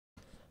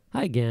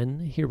Hi again.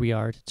 Here we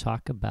are to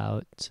talk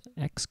about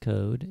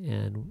Xcode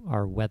and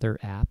our weather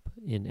app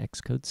in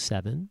Xcode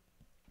 7.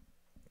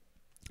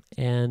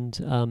 And,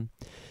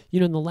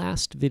 in the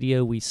last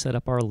video we set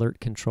up our alert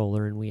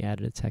controller and we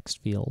added a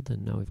text field,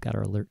 and now we've got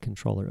our alert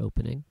controller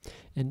opening.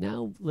 And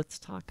now let's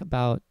talk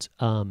about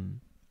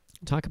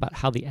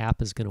how the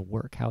app is going to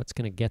work, how it's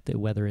going to get the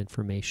weather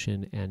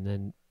information and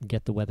then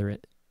get the weather,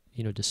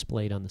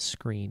 displayed on the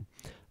screen.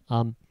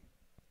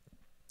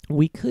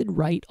 We could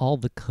write all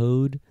the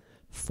code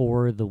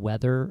for the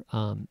weather,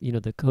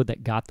 the code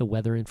that got the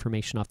weather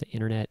information off the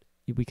internet.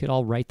 We could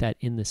all write that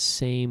in the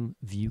same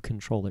view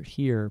controller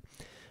here,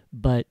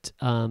 but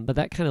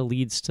that kind of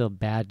leads to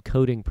bad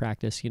coding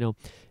practice,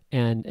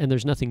 and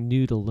there's nothing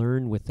new to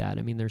learn with that.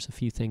 I mean, there's a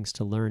few things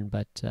to learn,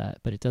 but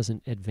it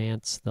doesn't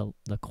advance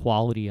the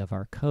quality of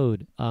our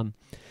code.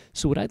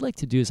 So what I'd like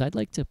to do is I'd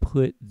like to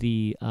put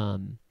the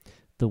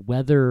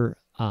weather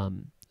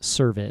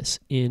service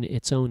in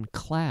its own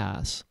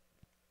class.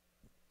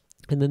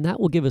 And then that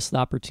will give us the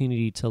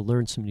opportunity to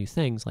learn some new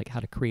things, like how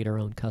to create our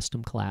own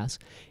custom class.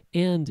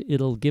 And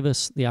it'll give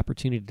us the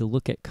opportunity to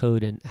look at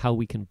code and how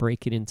we can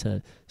break it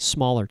into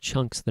smaller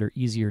chunks that are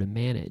easier to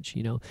manage,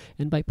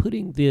 And by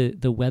putting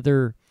the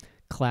weather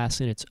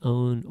class in its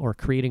own, or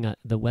creating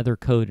the weather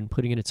code and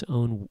putting it in its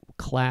own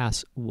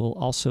class, will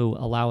also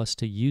allow us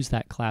to use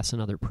that class in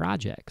other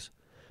projects,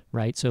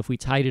 right? So if we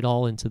tied it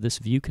all into this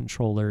view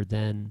controller,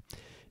 then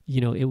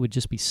it would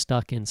just be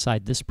stuck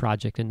inside this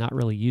project and not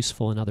really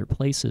useful in other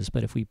places.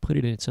 But if we put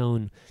it in its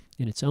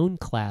own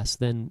class,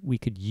 then we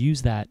could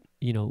use that,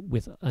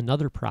 with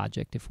another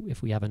project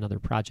if we have another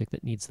project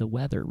that needs the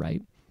weather,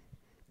 right?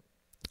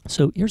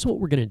 So here's what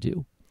we're going to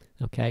do,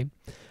 okay?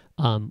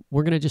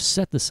 We're going to just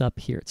set this up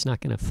here. It's not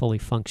going to fully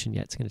function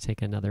yet. It's going to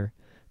take another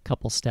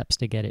couple steps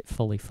to get it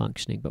fully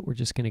functioning, but we're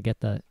just going to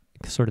get the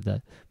sort of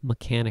the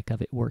mechanic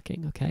of it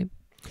working, okay?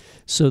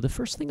 So the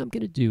first thing I'm going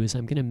to do is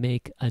I'm going to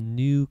make a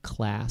new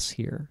class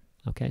here.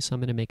 Okay, so I'm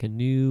going to make a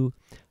new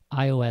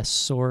iOS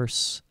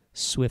source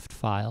Swift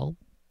file,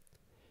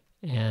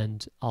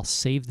 and I'll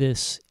save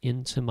this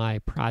into my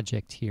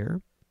project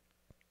here,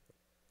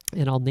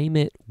 and I'll name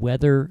it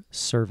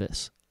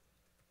WeatherService.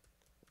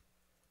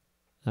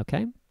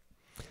 Okay,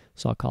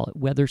 so I'll call it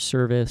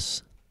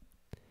WeatherService,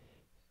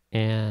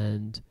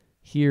 and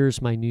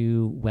here's my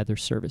new weather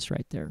service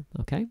right there,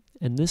 okay?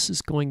 And this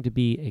is going to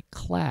be a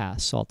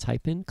class, so I'll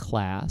type in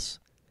class,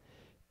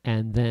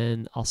 and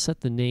then I'll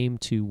set the name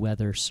to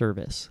weather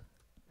service.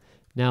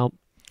 Now,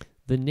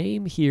 the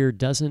name here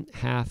doesn't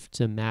have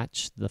to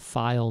match the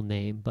file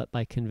name, but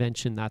by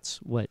convention, that's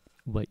what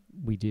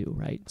we do,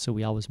 right? So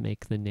we always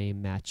make the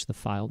name match the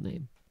file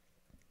name.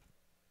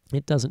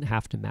 It doesn't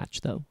have to match,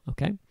 though,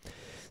 okay?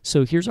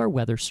 So here's our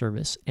weather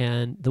service,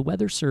 and the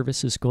weather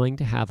service is going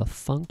to have a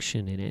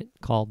function in it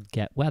called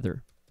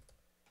getWeather.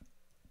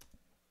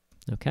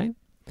 Okay?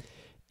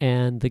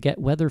 And the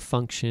getWeather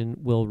function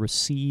will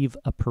receive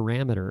a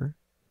parameter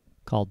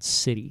called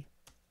city,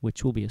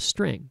 which will be a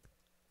string.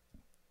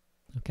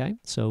 Okay?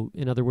 So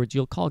in other words,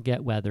 you'll call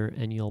getWeather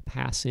and you'll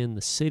pass in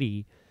the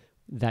city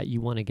that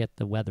you want to get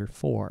the weather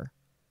for,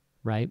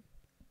 right?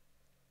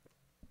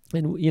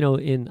 And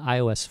in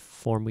iOS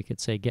form we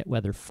could say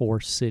getWeather for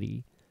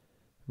city.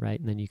 Right,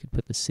 and then you could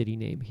put the city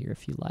name here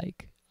if you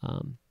like.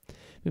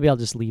 Maybe I'll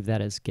just leave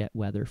that as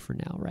getWeather for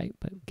now, right?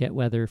 But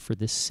getWeather for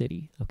this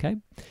city, okay?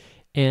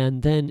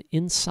 And then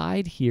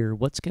inside here,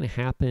 what's going to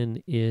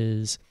happen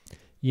is,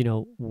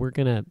 we're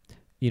going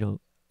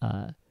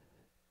to,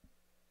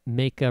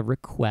 make a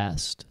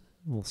request.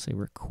 We'll say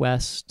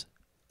request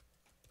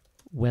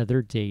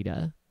weather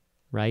data,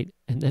 right?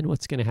 And then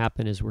what's going to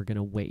happen is we're going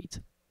to wait,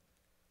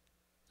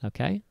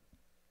 okay?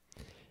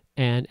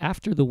 And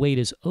after the wait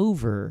is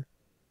over,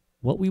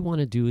 what we want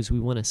to do is we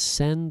want to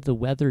send the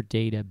weather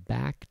data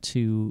back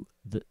to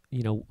the,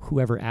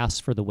 whoever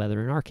asks for the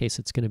weather. In our case,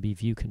 it's going to be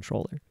view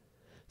controller.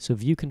 So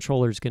view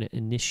controller is going to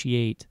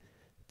initiate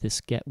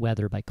this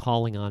getWeather by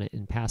calling on it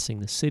and passing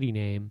the city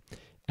name.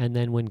 And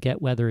then when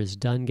getWeather is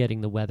done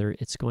getting the weather,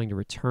 it's going to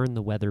return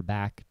the weather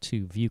back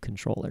to view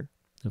controller.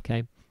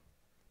 Okay.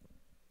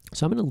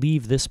 So I'm going to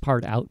leave this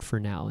part out for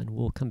now, and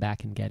we'll come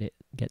back and get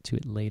to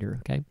it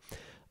later. Okay.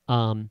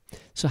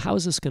 So how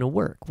is this going to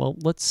work? Well,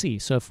 let's see.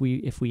 So if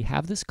we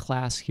have this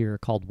class here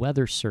called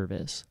weather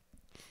service,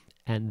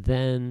 and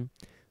then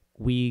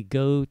we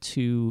go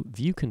to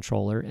view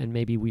controller and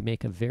maybe we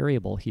make a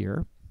variable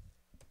here.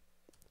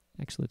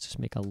 Actually, let's just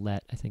make a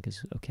let, I think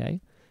is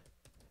okay.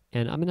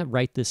 And I'm going to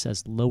write this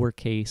as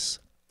lowercase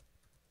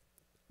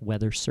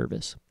weather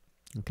service.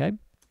 Okay?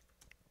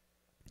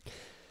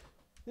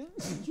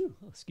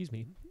 Excuse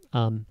me.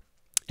 And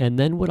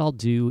then what I'll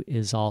do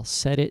is I'll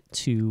set it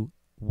to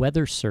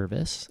weather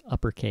service,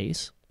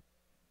 uppercase,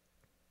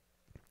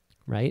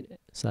 right?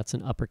 So that's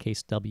an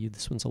uppercase W.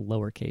 This one's a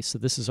lowercase. So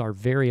this is our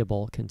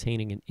variable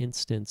containing an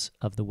instance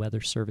of the weather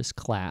service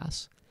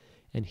class.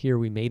 And here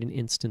we made an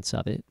instance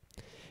of it.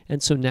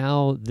 And so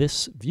now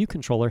this view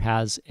controller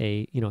has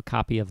a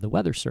copy of the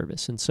weather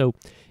service. And so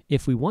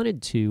if we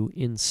wanted to,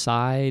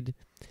 inside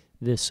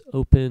this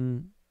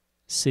open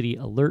city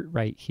alert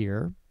right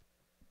here,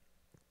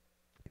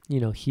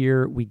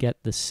 here we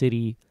get the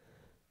city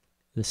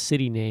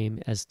name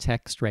as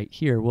text right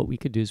here. What we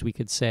could do is we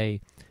could say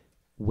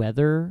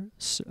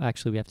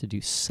actually we have to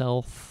do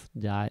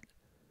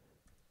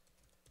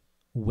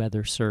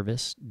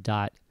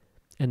self.WeatherService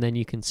and then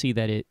you can see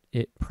that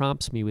it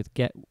prompts me with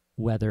get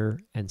weather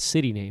and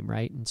city name,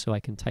 right? And so I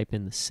can type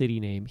in the city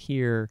name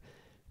here,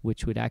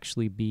 which would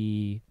actually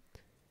be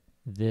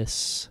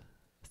this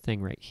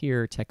thing right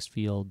here, text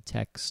field,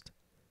 text,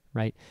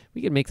 right?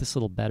 We can make this a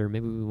little better.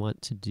 Maybe we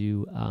want to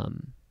do,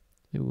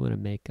 maybe we want to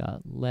make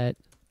let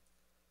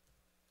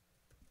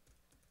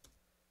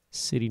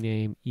city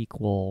name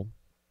equal,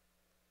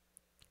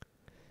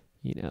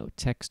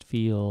 text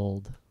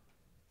field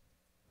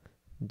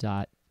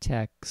dot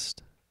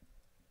text,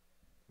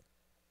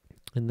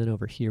 and then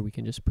over here we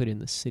can just put in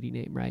the city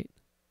name, right?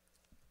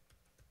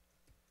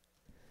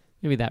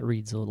 Maybe that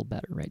reads a little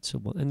better, right? So,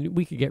 and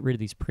we could get rid of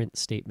these print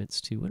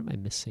statements too. What am I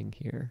missing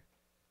here?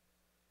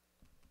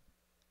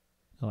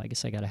 Oh, I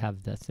guess I got to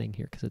have the thing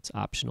here because it's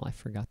optional. I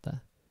forgot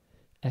the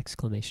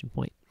exclamation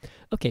point.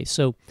 Okay,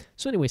 so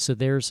anyway, so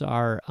there's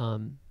our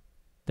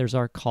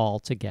call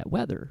to get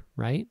weather,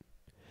 right?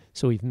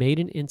 So we've made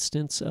an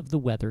instance of the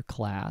weather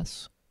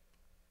class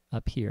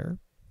up here.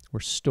 We're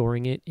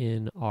storing it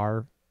in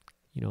our,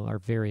 our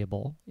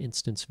variable,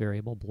 instance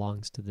variable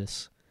belongs to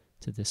this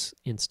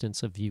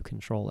instance of view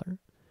controller,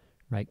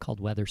 right,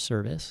 called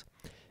WeatherService.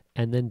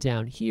 And then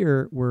down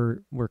here, we're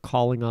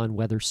calling on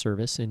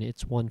WeatherService, and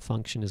its one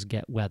function is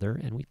get weather,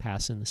 and we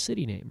pass in the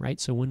city name, right?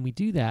 So when we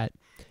do that,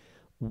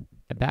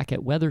 back at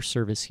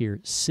WeatherService here,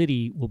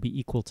 city will be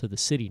equal to the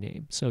city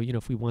name. So,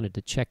 if we wanted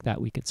to check that,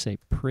 we could say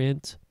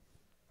print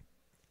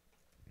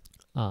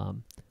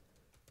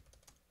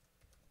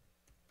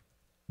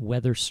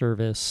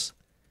WeatherService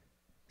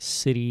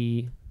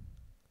city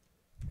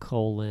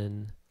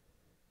colon,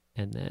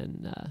 and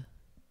then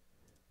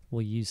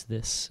we'll use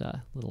this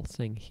little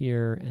thing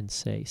here and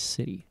say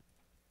city.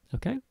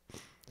 Okay,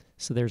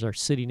 so there's our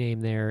city name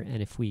there,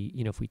 and if we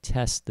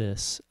test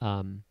this,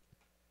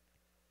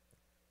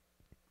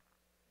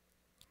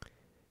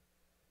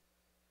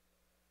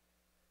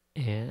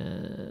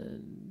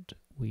 and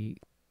we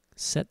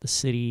set the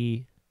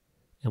city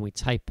and we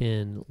type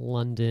in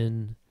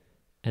London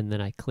and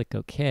then I click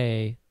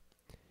OK,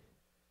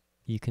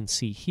 you can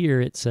see here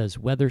it says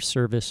Weather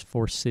Service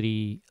for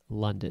City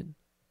London.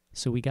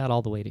 So we got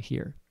all the way to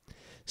here.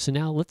 So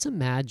now let's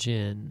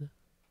imagine,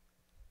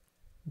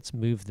 let's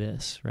move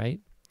this, right?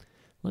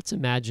 Let's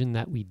imagine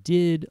that we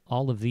did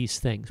all of these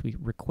things. We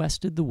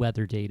requested the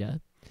weather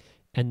data,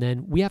 and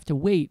then we have to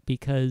wait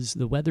because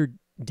the weather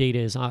data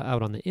is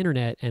out on the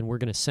internet, and we're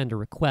going to send a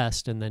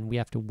request, and then we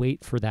have to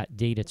wait for that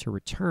data to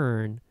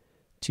return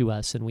to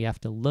us, and we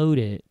have to load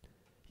it,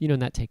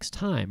 and that takes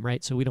time,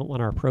 right? So we don't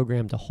want our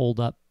program to hold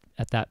up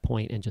at that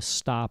point and just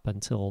stop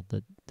until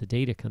the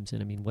data comes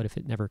in. I mean, what if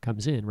it never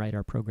comes in, right?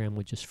 Our program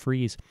would just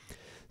freeze.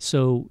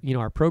 So,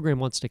 our program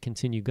wants to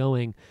continue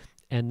going,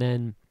 and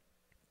then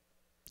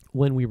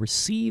when we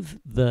receive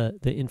the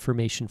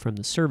information from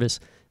the service,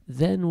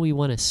 then we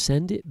want to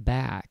send it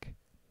back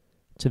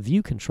to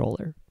view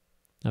controller.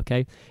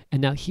 Okay,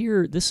 and now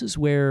here, this is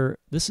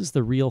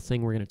the real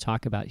thing we're going to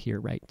talk about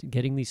here, right?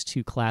 Getting these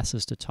two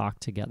classes to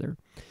talk together.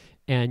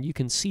 And you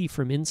can see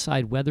from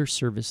inside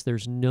WeatherService,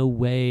 there's no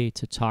way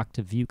to talk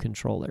to view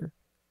controller.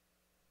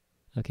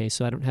 Okay,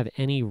 so I don't have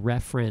any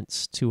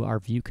reference to our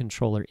view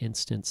controller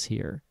instance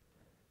here.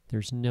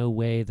 There's no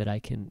way that I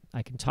can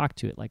talk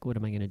to it. Like, what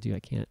am I going to do? I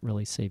can't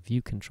really say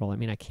view controller. I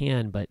mean, I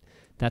can, but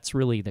that's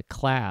really the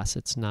class.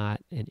 It's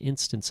not an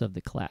instance of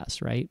the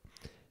class, right?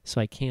 So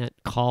I can't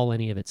call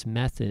any of its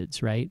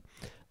methods, right?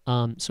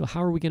 So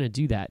how are we going to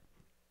do that?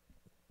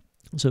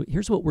 So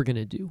here's what we're going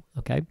to do,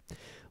 okay?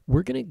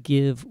 We're going to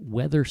give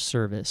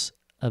WeatherService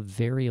a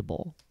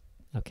variable,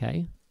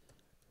 okay?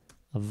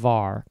 A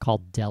var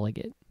called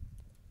Delegate,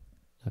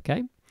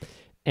 okay?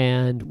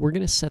 And we're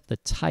going to set the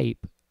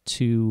type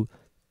to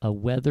a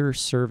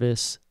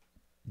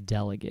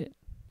WeatherServiceDelegate,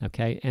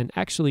 okay? And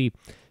actually,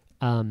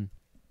 and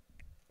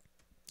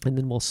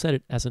then we'll set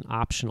it as an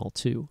optional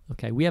too,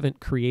 okay? We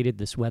haven't created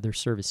this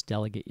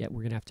WeatherServiceDelegate yet.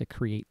 We're going to have to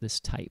create this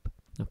type,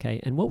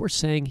 okay? And what we're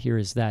saying here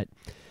is that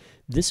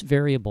this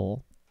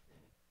variable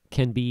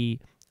can be,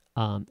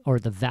 or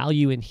the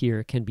value in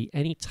here can be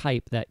any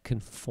type that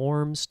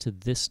conforms to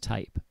this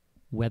type,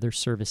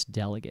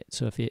 WeatherServiceDelegate.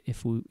 So if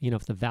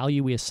the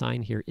value we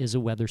assign here is a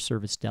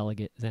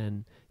WeatherServiceDelegate,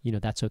 then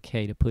that's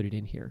okay to put it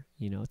in here.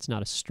 It's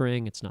not a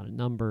string, it's not a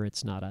number,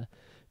 it's not a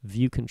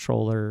view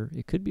controller.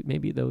 It could be,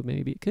 maybe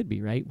it could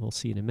be, right? We'll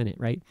see in a minute,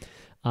 right?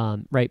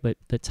 Right, but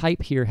the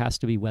type here has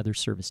to be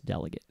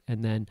WeatherServiceDelegate.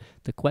 And then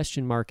the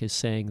question mark is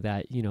saying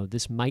that,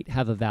 this might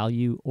have a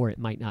value or it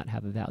might not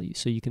have a value.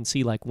 So you can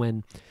see, like,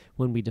 when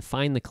we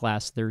define the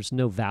class, there's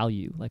no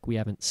value, like we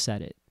haven't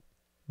set it,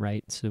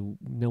 right? So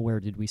nowhere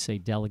did we say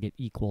delegate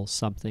equals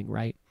something,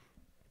 right?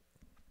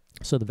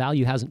 So the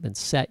value hasn't been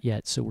set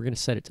yet, so we're going to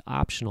set it to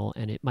optional,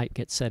 and it might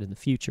get set in the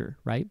future,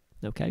 right?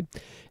 Okay,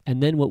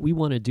 and then what we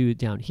want to do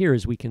down here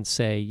is we can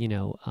say,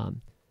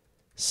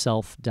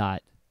 self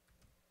dot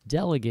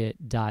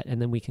delegate dot,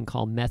 and then we can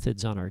call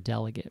methods on our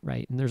delegate,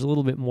 right? And there's a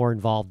little bit more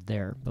involved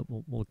there, but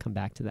we'll come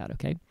back to that,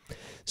 okay?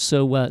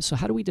 So so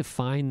how do we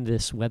define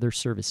this weather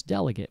service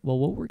delegate? Well,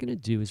 what we're going to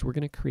do is we're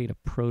going to create a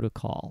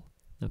protocol,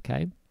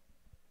 okay?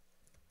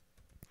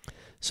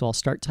 So I'll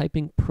start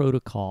typing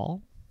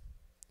protocol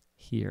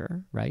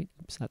here, right?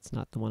 Oops, that's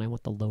not the one. I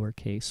want the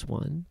lowercase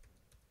one.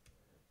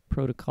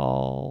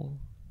 Protocol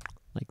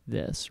like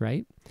this,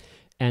 right?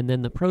 And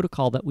then the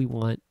protocol that we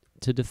want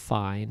to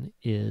define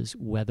is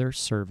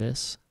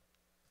WeatherServiceDelegate.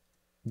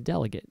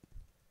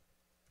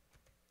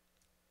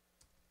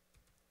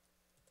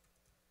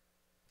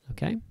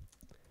 Okay?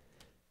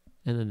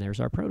 And then there's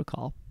our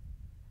protocol.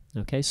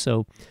 Okay,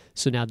 so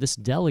now this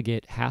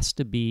delegate has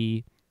to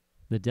be,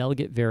 the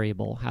delegate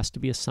variable has to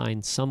be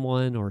assigned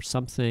someone or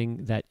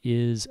something that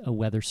is a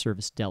weather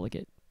service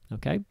delegate.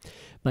 Okay,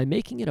 by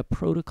making it a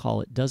protocol,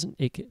 it doesn't,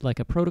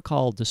 like a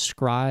protocol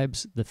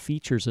describes the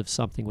features of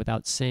something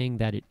without saying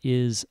that it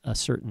is a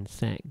certain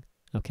thing.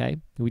 Okay,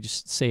 we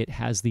just say it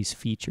has these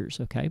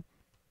features. Okay,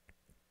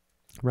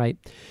 right.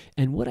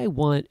 And what I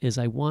want is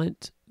I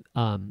want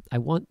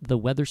the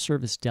weather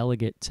service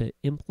delegate to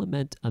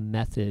implement a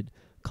method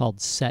called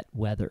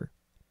setWeather.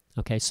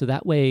 Okay, so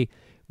that way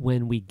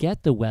when we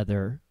get the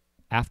weather,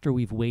 after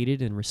we've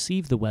waited and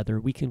received the weather,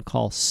 we can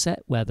call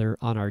setWeather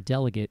on our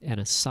delegate and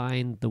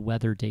assign the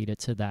weather data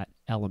to that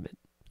element,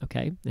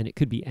 okay? And it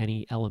could be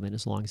any element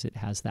as long as it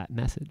has that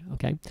method,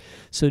 okay?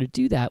 So to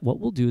do that,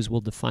 what we'll do is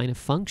we'll define a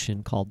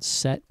function called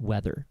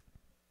setWeather,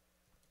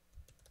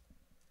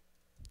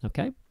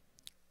 okay?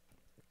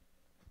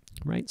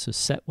 Right, so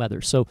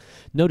setWeather. So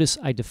notice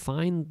I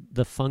defined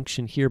the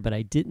function here, but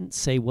I didn't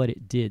say what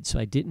it did, so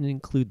I didn't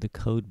include the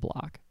code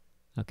block.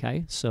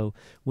 Okay, so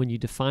when you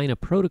define a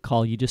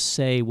protocol, you just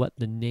say what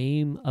the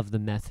name of the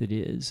method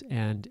is,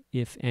 and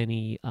if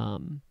any,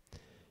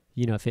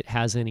 you know, if it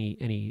has any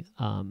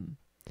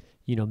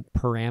you know,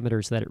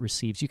 parameters that it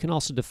receives. You can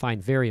also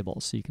define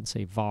variables, so you can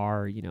say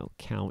var, you know,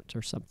 count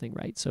or something,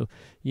 right? So,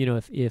 you know,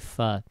 if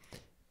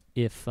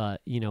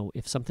you know,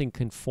 if something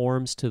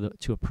conforms to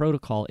a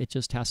protocol, it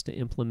just has to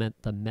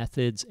implement the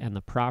methods and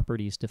the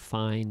properties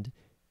defined,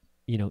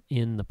 you know,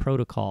 in the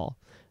protocol,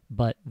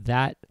 but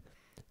that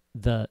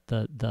the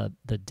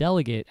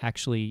delegate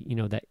actually, you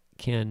know, that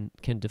can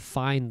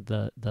define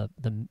the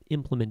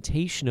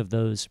implementation of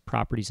those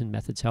properties and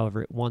methods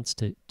however it wants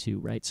to,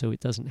 right? So it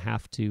doesn't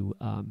have to,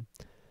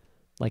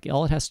 like,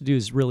 all it has to do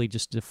is really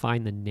just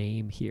define the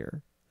name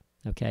here,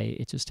 okay?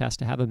 It just has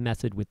to have a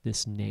method with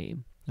this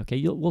name,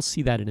 okay? We'll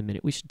see that in a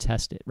minute. We should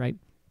test it, right?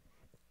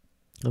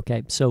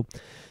 Okay, so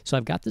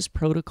I've got this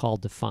protocol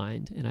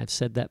defined, and I've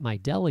said that my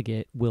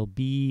delegate will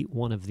be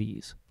one of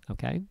these,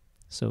 okay?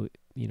 So,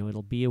 you know,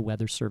 it'll be a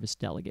weather service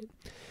delegate.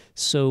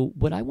 So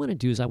what I want to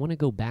do is I want to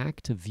go back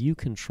to view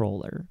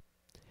controller,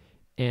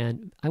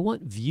 and I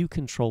want view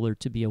controller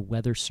to be a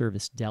weather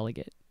service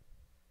delegate.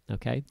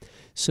 Okay,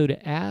 so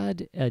to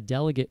add a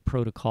delegate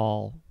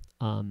protocol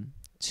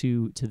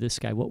to this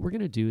guy, what we're going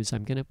to do is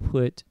I'm going to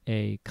put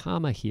a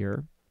comma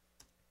here,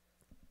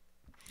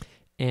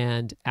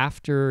 and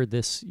after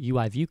this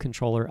UI view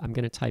controller, I'm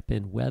going to type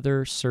in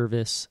weather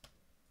service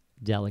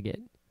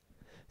delegate.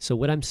 So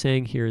what I'm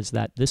saying here is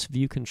that this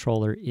view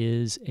controller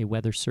is a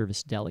weather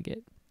service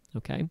delegate,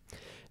 okay?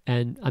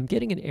 And I'm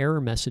getting an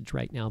error message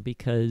right now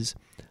because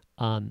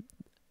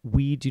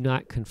we do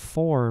not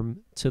conform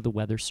to the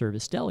weather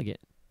service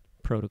delegate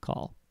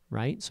protocol,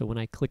 right? So when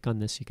I click on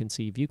this, you can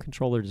see view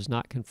controller does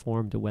not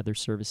conform to weather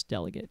service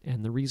delegate.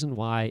 And the reason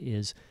why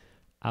is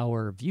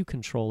our view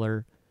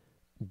controller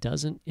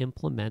doesn't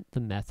implement the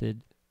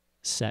method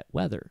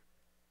setWeather,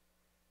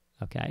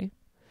 okay?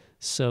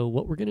 So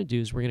what we're going to do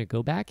is we're going to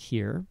go back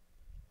here,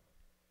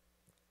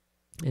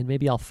 and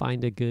maybe I'll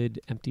find a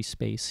good empty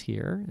space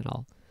here, and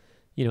I'll,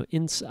 you know,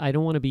 I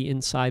don't want to be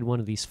inside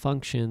one of these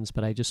functions,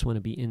 but I just want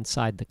to be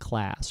inside the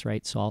class,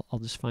 right? So I'll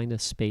just find a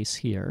space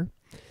here,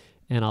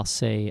 and I'll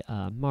say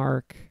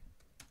mark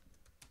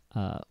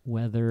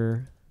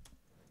weather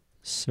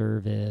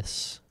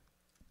service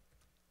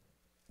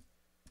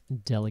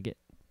delegate,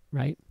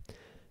 right?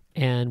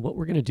 And what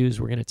we're going to do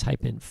is we're going to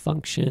type in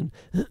function.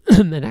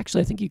 And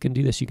actually, I think you can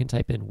do this. You can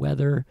type in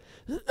weather.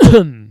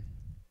 Actually,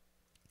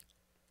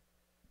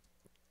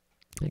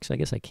 I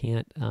guess I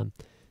can't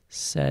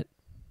set.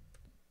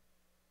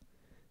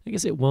 I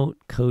guess it won't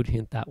code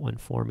hint that one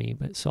for me,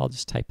 but so I'll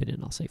just type it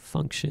in. I'll say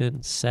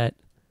function set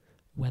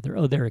weather.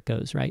 Oh, there it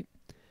goes, right?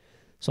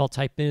 So I'll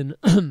type in,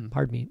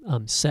 pardon me,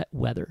 set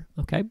weather,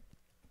 okay?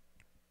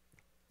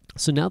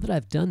 So now that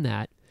I've done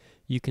that,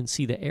 you can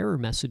see the error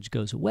message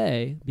goes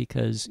away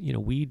because, you know,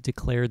 we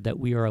declared that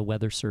we are a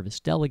weather service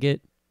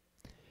delegate,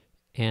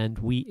 and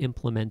we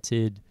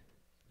implemented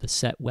the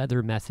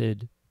setWeather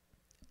method.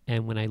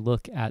 And when I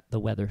look at the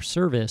weather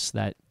service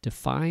that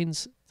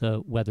defines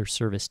the weather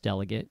service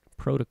delegate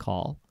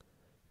protocol,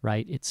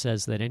 right, it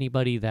says that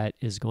anybody that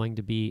is going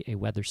to be a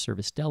weather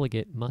service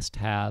delegate must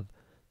have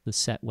the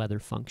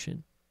setWeather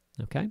function,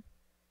 okay?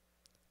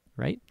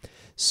 Right?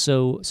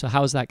 So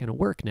how is that going to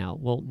work now?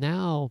 Well,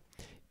 now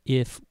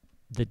if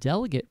the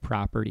delegate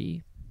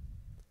property,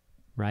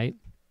 right,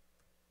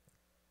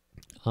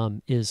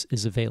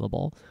 is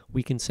available.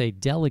 We can say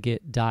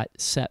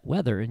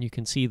delegate.setWeather, and you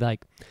can see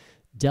like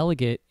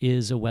delegate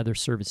is a weather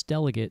service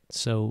delegate,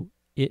 so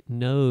it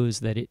knows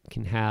that it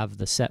can have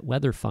the set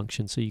weather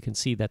function. So you can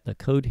see that the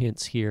code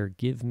hints here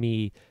give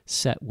me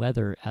set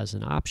weather as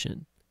an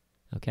option.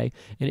 Okay,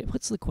 and it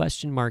puts the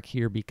question mark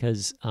here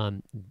because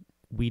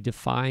we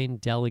define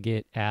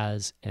delegate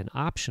as an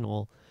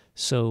optional.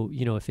 So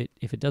if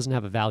it doesn't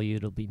have a value,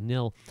 it'll be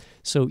nil.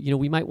 So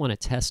we might want to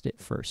test it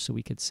first. So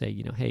we could say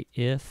hey,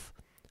 if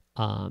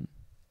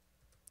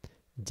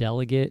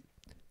delegate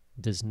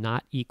does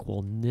not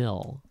equal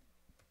nil,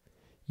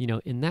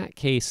 in that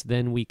case,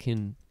 then we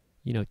can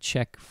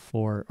check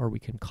for, or we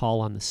can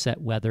call on the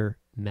set weather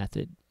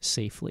method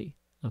safely.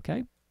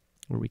 Okay,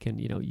 or we can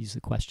use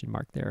the question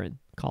mark there and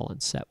call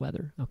on set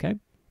weather. Okay.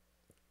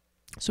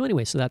 So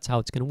anyway, so that's how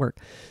it's going to work.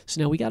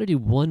 So now we got to do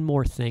one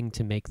more thing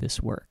to make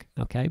this work,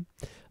 okay?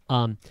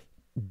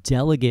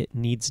 Delegate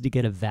needs to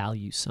get a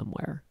value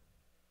somewhere,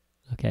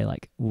 okay?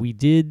 Like we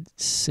did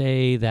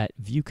say that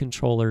view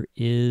controller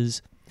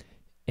is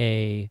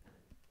a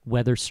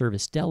weather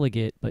service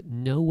delegate, but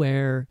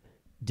nowhere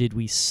did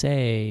we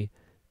say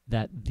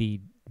that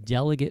the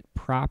delegate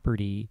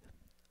property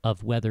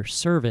of weather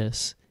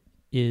service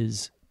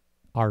is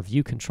our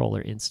view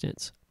controller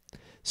instance.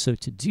 So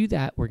to do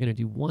that, we're going to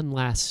do one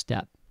last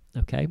step,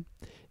 okay?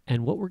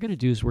 And what we're going to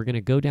do is we're going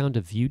to go down to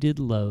view did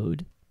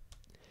load,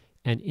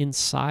 and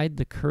inside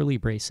the curly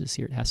braces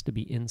here, it has to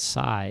be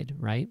inside,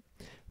 right?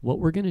 What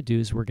we're going to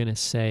do is we're going to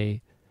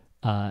say,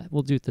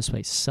 we'll do it this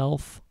way,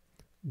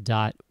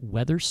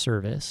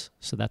 self.weatherService,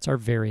 so that's our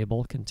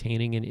variable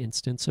containing an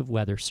instance of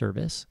weather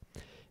service,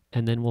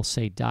 and then we'll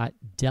say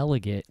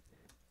 .delegate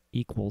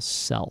equals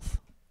self,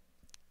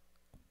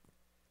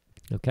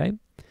 okay?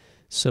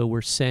 So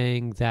we're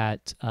saying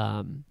that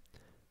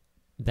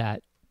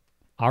that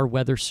our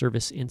weather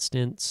service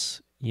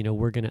instance,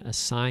 we're going to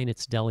assign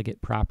its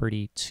delegate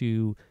property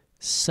to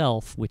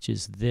self, which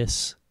is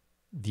this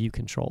view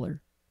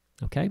controller.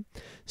 Okay.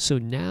 So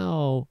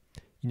now,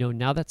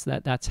 now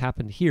that's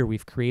happened here.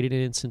 We've created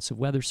an instance of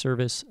weather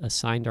service,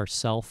 assigned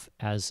ourself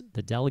as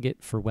the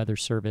delegate for weather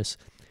service.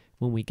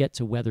 When we get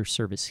to weather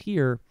service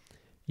here,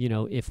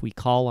 if we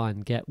call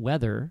on get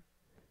weather,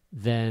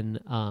 then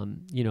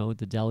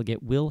the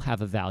delegate will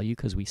have a value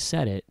because we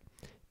set it,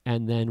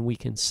 and then we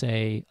can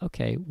say,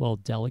 okay, well,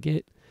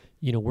 delegate,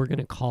 we're going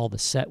to call the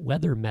set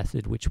weather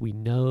method, which we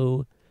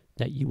know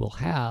that you will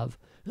have,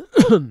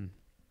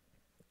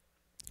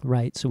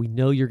 right? So we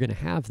know you're going to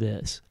have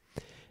this,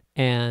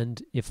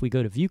 and if we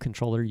go to view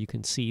controller, you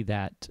can see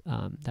that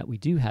that we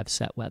do have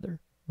set weather,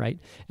 right?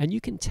 And you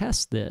can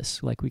test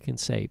this, like we can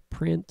say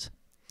print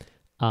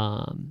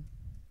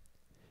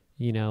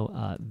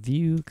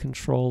view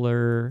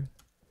controller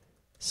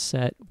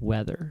set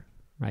weather,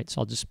 right?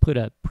 So I'll just put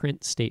a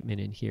print statement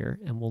in here,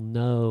 and we'll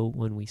know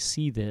when we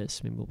see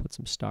this, maybe we'll put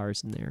some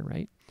stars in there,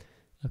 right?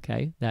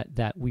 Okay,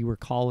 that we were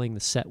calling the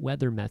set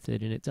weather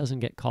method, and it doesn't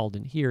get called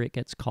in here, it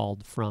gets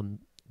called from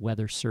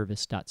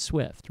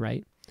WeatherService.Swift,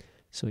 right?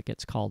 So it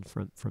gets called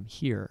from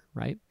here,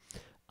 right?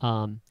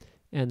 And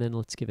then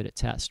let's give it a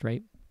test,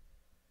 right?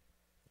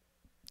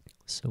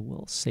 So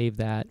we'll save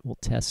that, we'll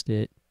test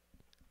it.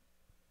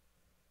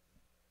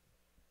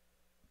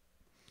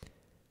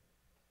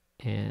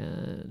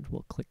 And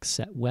we'll click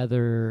set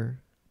weather.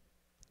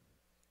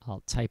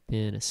 I'll type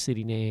in a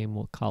city name.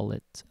 We'll call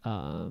it,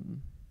 I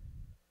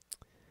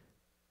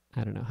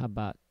don't know, how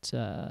about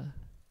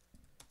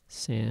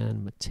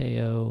San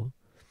Mateo?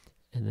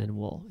 And then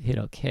we'll hit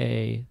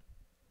OK.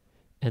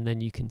 And then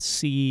you can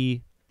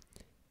see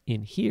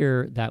in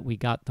here that we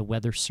got the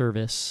weather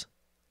service,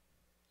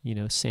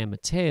 San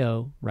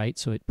Mateo, right?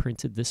 So it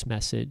printed this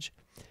message.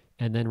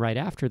 And then right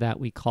after that,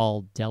 we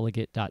called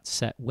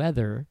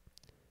delegate.setWeather,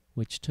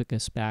 which took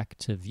us back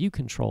to view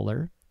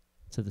controller,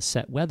 to the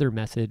set weather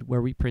method,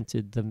 where we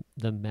printed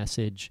the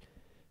message,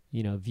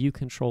 view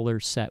controller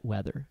set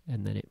weather,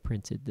 and then it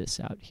printed this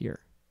out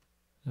here.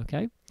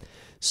 Okay,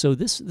 so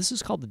this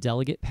is called the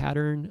delegate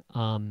pattern,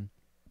 and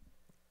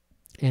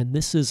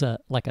this is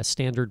like a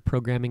standard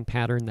programming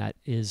pattern that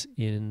is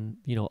in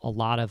a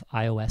lot of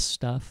iOS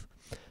stuff.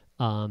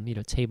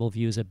 Table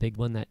view is a big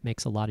one that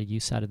makes a lot of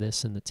use out of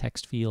this, and the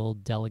text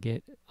field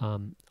delegate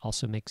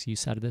also makes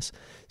use out of this.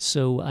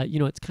 So,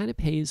 it kind of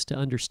pays to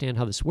understand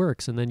how this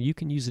works, and then you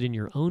can use it in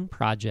your own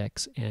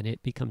projects, and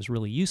it becomes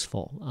really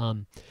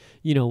useful.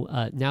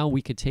 Now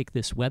we could take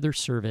this weather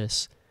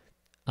service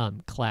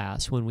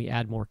class when we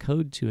add more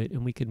code to it,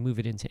 and we could move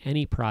it into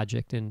any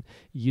project and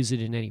use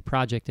it in any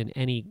project, and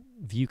any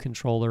view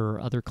controller or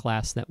other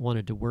class that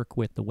wanted to work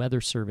with the weather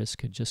service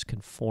could just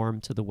conform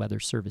to the weather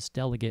service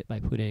delegate by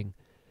putting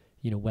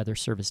weather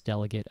service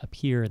delegate up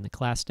here in the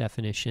class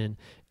definition,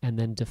 and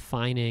then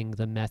defining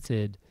the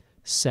method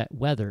set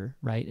weather,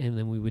 right? And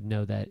then we would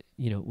know that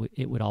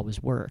it would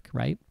always work,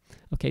 right?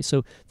 Okay,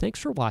 so thanks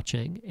for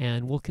watching,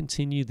 and we'll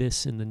continue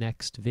this in the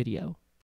next video.